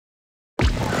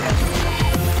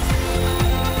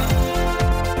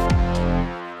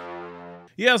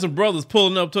he had some brothers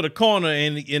pulling up to the corner,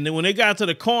 and then when they got to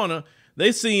the corner,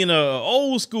 they seen a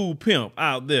old school pimp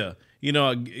out there, you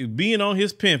know, being on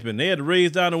his pimping. They had to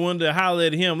raise down the window to holler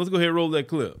at him. Let's go ahead and roll that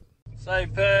clip. Say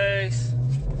peace.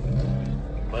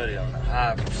 Buddy on the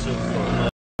high pursuit for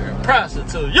a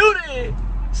prostitute. You did.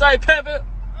 Say pimp it.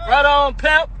 Right on,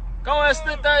 pimp. Go ahead and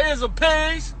spit that is a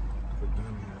piece.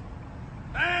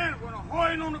 And when a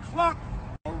whore ain't on the clock,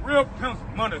 a real pimp's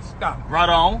money stop. Right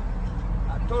on.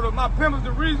 I told her my pimp is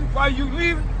the reason why you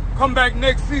leaving. Come back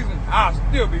next season, I'll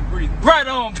still be breathing. Right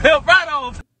on, pimp. Right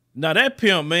on. Now that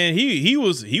pimp, man, he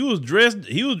was dressed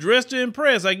to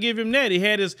impress. I give him that. He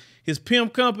had his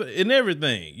pimp company and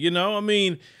everything. You know, I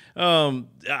mean,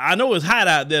 I know it's hot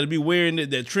out there to be wearing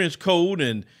that trench coat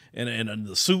and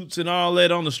the suits and all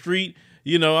that on the street.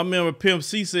 You know, I remember Pimp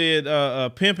C said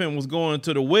pimping was going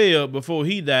to the web before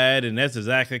he died, and that's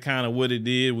exactly kind of what it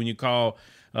did when you call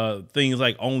things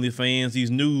like OnlyFans,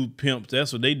 these new pimps.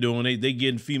 That's what they doing. They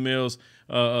getting females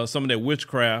some of that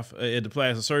witchcraft at the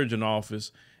plastic surgeon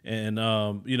office, and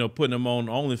you know, putting them on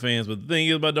OnlyFans. But the thing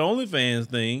is about the OnlyFans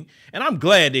thing, and I'm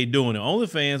glad they doing it.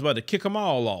 OnlyFans about to kick them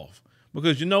all off,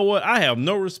 because you know what? I have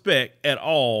no respect at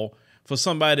all for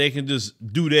somebody that can just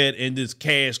do that and just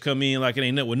cash come in like it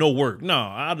ain't nothing with no work. No,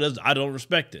 I don't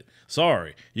respect it.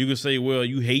 Sorry. You can say, well,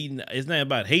 you hating. It's not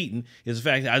about hating. It's the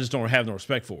fact that I just don't have no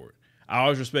respect for it. I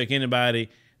always respect anybody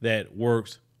that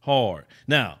works hard.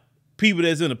 Now, people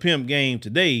that's in the pimp game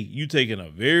today, you taking a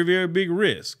very, very big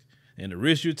risk. And the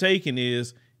risk you're taking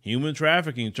is human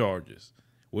trafficking charges,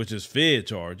 which is Fed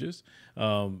charges.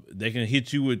 They can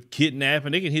hit you with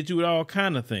kidnapping. They can hit you with all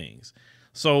kind of things.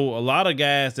 So a lot of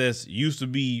guys that's used to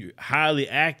be highly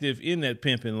active in that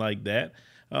pimping like that,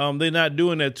 they're not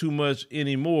doing that too much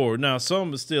anymore. Now,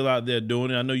 some are still out there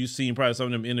doing it. I know you've seen probably some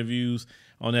of them interviews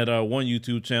on that one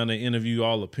YouTube channel. They interview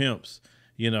all the pimps.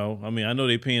 You know, I mean, I know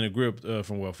they paying a grip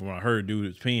from what I heard, dude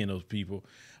is paying those people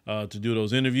to do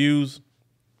those interviews.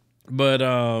 But,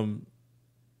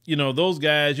 you know, those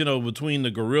guys, you know, between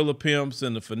the gorilla pimps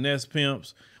and the finesse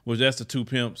pimps, which that's the two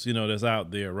pimps, you know, that's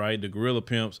out there, right? The gorilla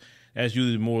pimps, that's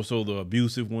usually more so the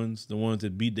abusive ones, the ones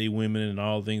that beat their women and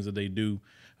all the things that they do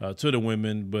to the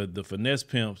women. But the finesse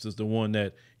pimps is the one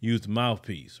that use the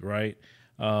mouthpiece, right?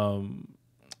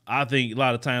 I think a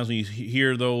lot of times when you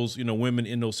hear those, you know, women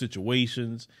in those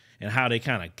situations and how they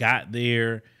kind of got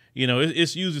there, you know,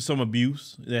 it's usually some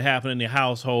abuse that happened in their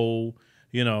household,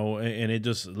 you know, and it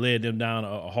just led them down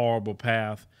a horrible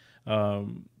path.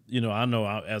 You know, I know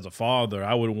as a father,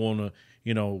 I would want to,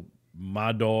 you know,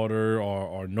 my daughter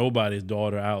or nobody's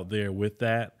daughter out there with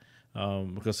that,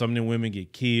 because some of them women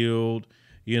get killed,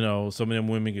 you know, some of them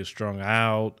women get strung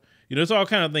out, you know, it's all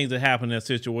kind of things that happen in that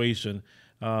situation.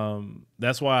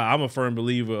 That's why I'm a firm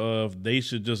believer of they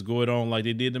should just go it on like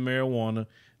they did the marijuana,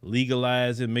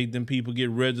 legalize it, make them people get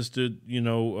registered, you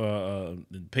know,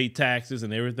 pay taxes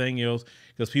and everything else,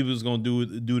 because people is going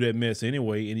to do that mess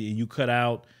anyway. And you cut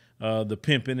out the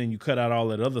pimping and you cut out all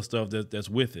that other stuff that's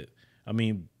with it. I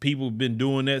mean, people have been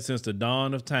doing that since the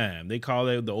dawn of time. They call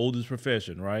that the oldest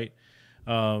profession, right?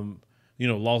 You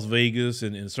know, Las Vegas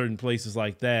and certain places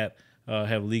like that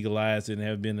have legalized and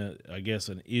have been, I guess,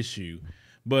 an issue.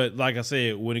 But like I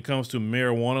said, when it comes to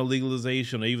marijuana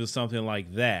legalization or even something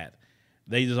like that,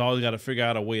 they just always got to figure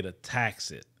out a way to tax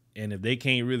it. And if they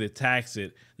can't really tax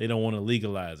it, they don't want to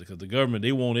legalize it, because the government,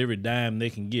 they want every dime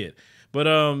they can get. But,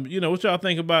 you know, what y'all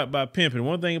think about pimping?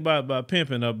 One thing about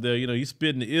pimping up there, you know, you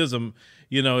spitting the ism,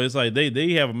 you know, it's like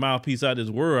they have a mouthpiece out of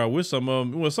this world. I wish some of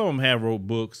them, well, some of them have wrote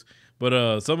books,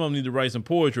 but some of them need to write some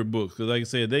poetry books, because like I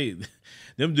said,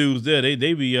 them dudes there,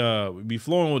 they be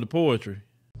flowing with the poetry.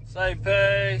 Say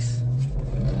peace.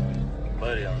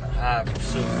 Buddy on the high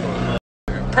pursuit for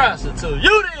a prostitute.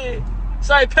 You did.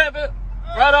 Say pimp it.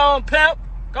 Right on, pimp.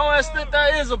 Go ahead and spit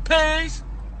that is a piece.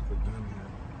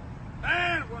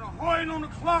 And when a whore ain't on the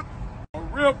clock, a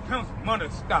real pimp's money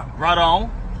stop. Right on.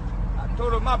 I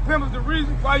told her my pimp is the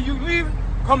reason why you leaving.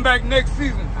 Come back next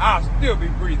season, I'll still be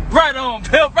breathing. Right on,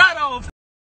 pimp. Right on.